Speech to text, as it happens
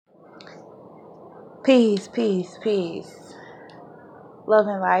Peace, peace, peace. Love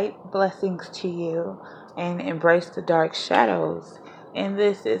and light, blessings to you, and embrace the dark shadows. And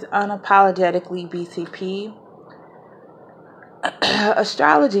this is Unapologetically BCP,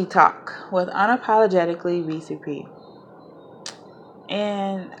 astrology talk with Unapologetically BCP.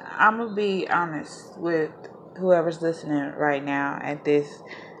 And I'm going to be honest with whoever's listening right now at this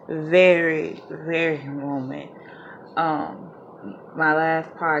very, very moment. My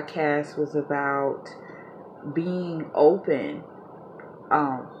last podcast was about being open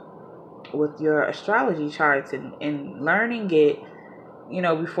um, with your astrology charts and learning it,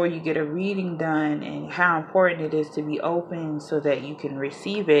 before you get a reading done, and how important it is to be open so that you can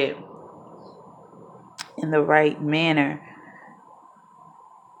receive it in the right manner.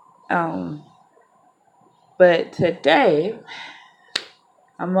 Um, but today,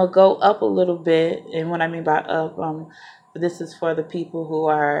 I'm going to go up a little bit. And what I mean by up, this is for the people who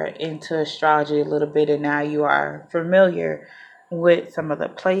are into astrology a little bit and now you are familiar with some of the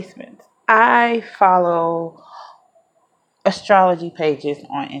placements. I follow astrology pages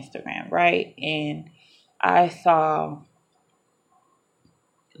on Instagram, right? And I saw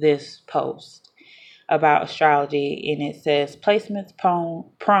this post about astrology, and it says placements prone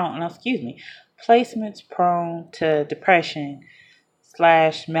to depression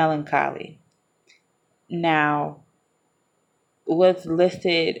 / melancholy. Now, what's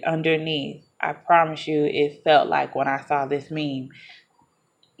listed underneath, I promise you, it felt like when I saw this meme,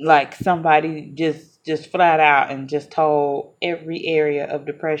 like somebody just flat out and just told every area of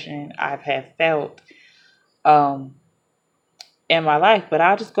depression I've had felt um in my life. But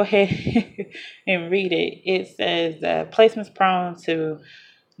I'll just go ahead and read it. It says placements prone to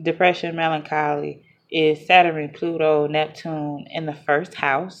depression, melancholy is Saturn, Pluto, Neptune in the first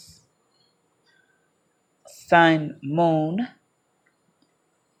house, Sun, Moon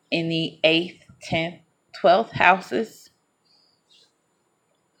in the 8th, 10th, 12th houses.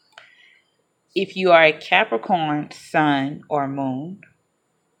 If you are a Capricorn Sun or Moon,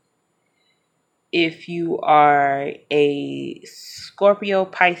 if you are a Scorpio,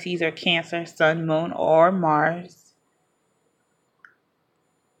 Pisces, or Cancer, Sun, Moon, or Mars,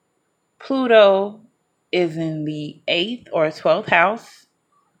 Pluto is in the 8th or 12th house,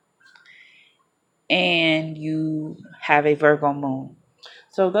 and you have a Virgo moon.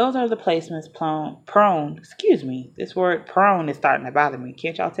 So those are the placements prone. Excuse me. This word prone is starting to bother me.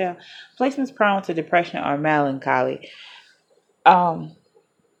 Can't y'all tell? Placements prone to depression or melancholy. Um,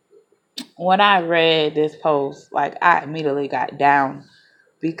 when I read this post, like I immediately got down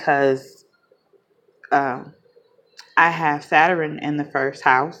because um, I have Saturn in the first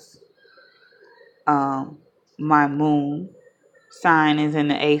house. Um, my moon sign is in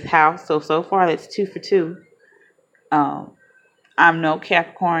the 8th house. So far that's 2 for 2. Um, I'm no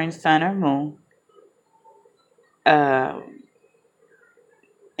Capricorn sun or moon. Uh,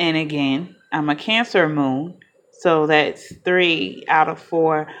 and again, I'm a Cancer moon. So that's 3 out of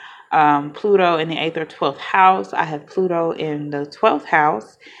 4. Pluto in the 8th or 12th house. I have Pluto in the 12th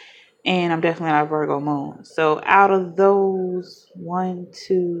house. And I'm definitely not a Virgo moon. So out of those 1,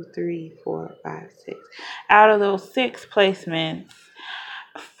 2, 3, 4, 5, 6. Out of those 6 placements,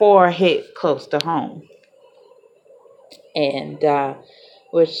 4 hit close to home. And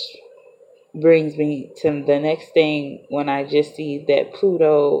which brings me to the next thing, when I just see that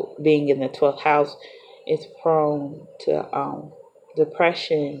Pluto being in the 12th house is prone to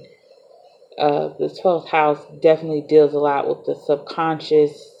depression. The 12th house definitely deals a lot with the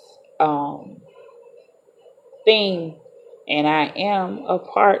subconscious theme, and I am a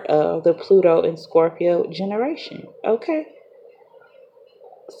part of the Pluto and Scorpio generation. Okay.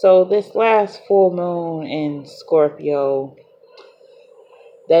 So this last full moon in Scorpio,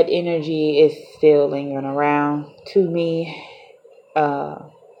 that energy is still lingering around to me.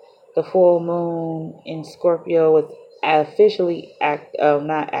 The full moon in Scorpio was officially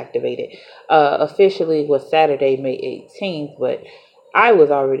not activated. Officially was Saturday, May 18th, but I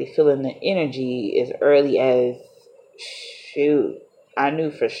was already feeling the energy as early as shoot. I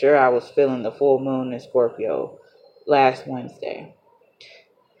knew for sure I was feeling the full moon in Scorpio last Wednesday.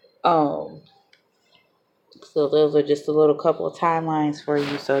 Um, so those are just a little couple of timelines for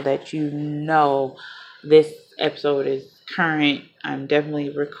you so that you know this episode is current. I'm definitely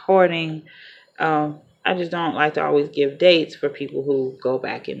recording. I just don't like to always give dates for people who go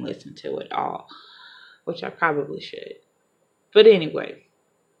back and listen to it all, which I probably should. But anyway,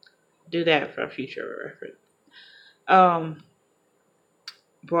 do that for future reference. Um,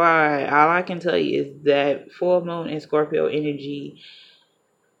 Boy, all I can tell you is that full moon in Scorpio energy,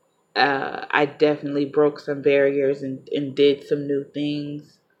 I definitely broke some barriers and did some new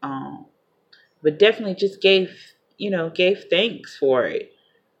things. but definitely just gave thanks for it,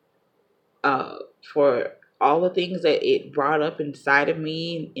 uh, for all the things that it brought up inside of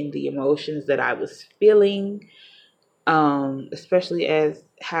me and the emotions that I was feeling, especially as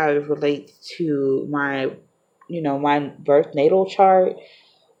how it relates to my birth natal chart.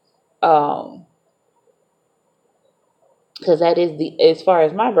 Um, because that is as far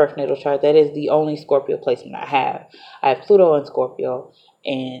as my birth natal chart, that is the only Scorpio placement I have. I have Pluto in Scorpio,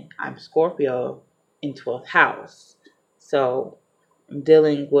 and I'm Scorpio in 12th house. So I'm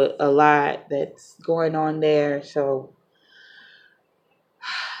dealing with a lot that's going on there. So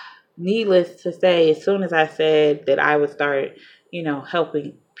needless to say, as soon as I said that I would start,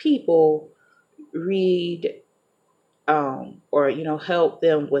 helping people read, or help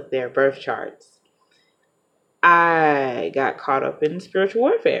them with their birth charts, I got caught up in spiritual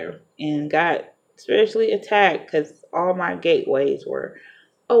warfare and got spiritually attacked because all my gateways were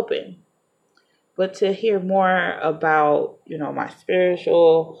open. But to hear more about, my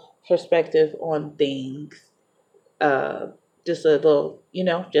spiritual perspective on things, uh, just a little,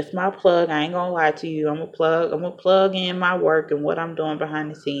 just my plug. I ain't gonna lie to you. I'm a plug in my work and what I'm doing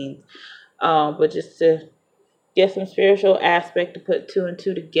behind the scenes. But just to get some spiritual aspect to put two and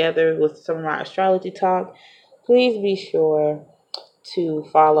two together with some of my astrology talk, please be sure to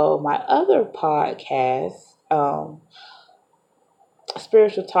follow my other podcast,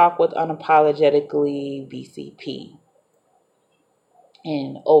 Spiritual Talk with Unapologetically BCP.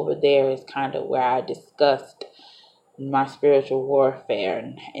 And over there is kind of where I discussed my spiritual warfare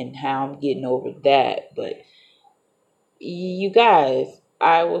and how I'm getting over that. But you guys,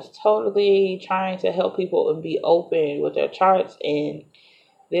 I was totally trying to help people and be open with their charts, and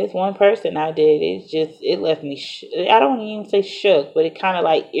this one person I did, it left me, I don't even say shook, but it kind of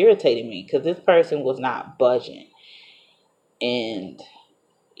like irritated me because this person was not budging. And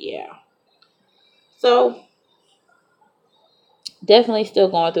yeah. So definitely still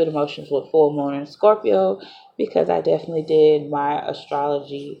going through the motions with full moon in Scorpio because I definitely did my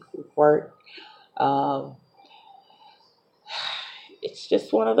astrology work. Um, it's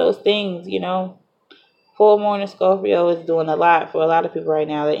just one of those things. Full moon in Scorpio is doing a lot for a lot of people right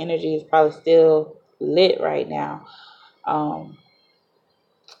now. The energy is probably still lit right now. Um,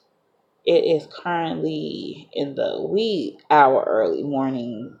 It is currently in the wee hour early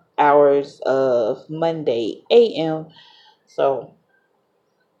morning hours of Monday AM. So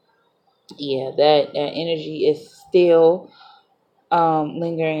yeah, that energy is still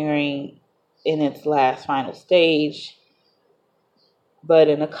lingering in its last final stage. But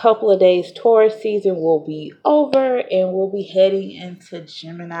in a couple of days, Taurus season will be over and we'll be heading into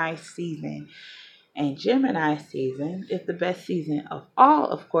Gemini season. And Gemini season is the best season of all,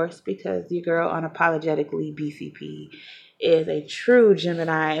 of course, because your girl unapologetically BCP is a true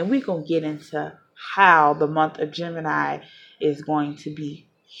Gemini. And we're going to get into how the month of Gemini is going to be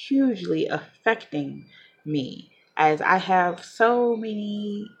hugely affecting me, as I have so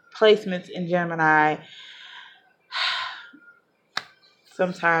many placements in Gemini.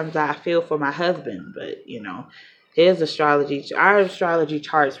 Sometimes I feel for my husband, but our astrology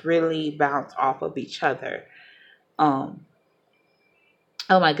charts really bounce off of each other. Um,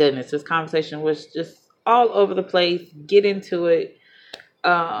 oh my goodness, this conversation was just all over the place. Get into it.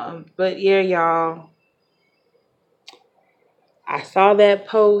 But yeah, y'all, I saw that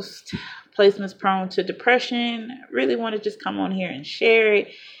post, placements prone to depression. Really want to just come on here and share it.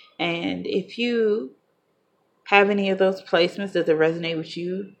 And if you have any of those placements, does it resonate with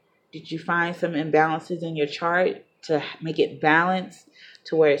you? Did you find some imbalances in your chart to make it balanced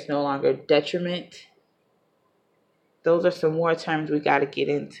to where it's no longer detriment? Those are some more terms we got to get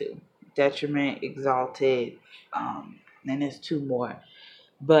into. Detriment, exalted, and there's two more.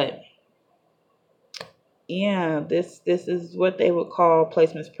 But yeah, this is what they would call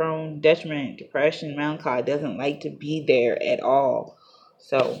placements prone, detriment, depression. Melancholy doesn't like to be there at all.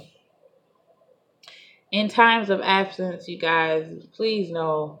 So in times of absence, you guys, please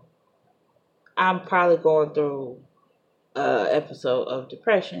know I'm probably going through a episode of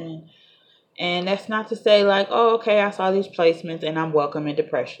depression. And that's not to say like, oh, okay, I saw these placements and I'm welcoming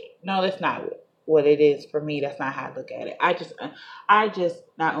depression. No, that's not what it is for me. That's not how I look at it. I just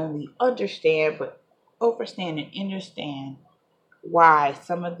not only understand, but overstand and understand why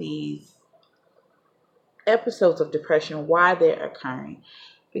some of these episodes of depression, why they're occurring.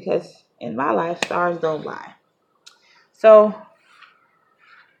 Because in my life, stars don't lie. So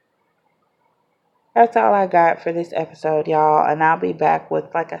that's all I got for this episode, y'all. And I'll be back with,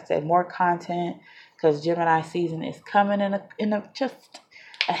 like I said, more content because Gemini season is coming in just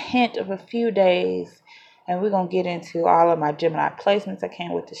a hint of a few days. And we're going to get into all of my Gemini placements. I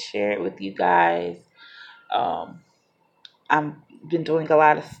can't wait to share it with you guys. I've been doing a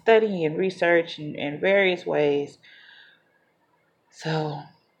lot of studying and research in various ways. So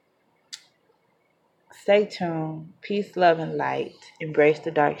stay tuned. Peace, love, and light. Embrace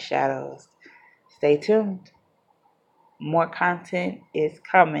the dark shadows. Stay tuned. More content is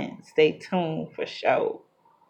coming. Stay tuned for sure.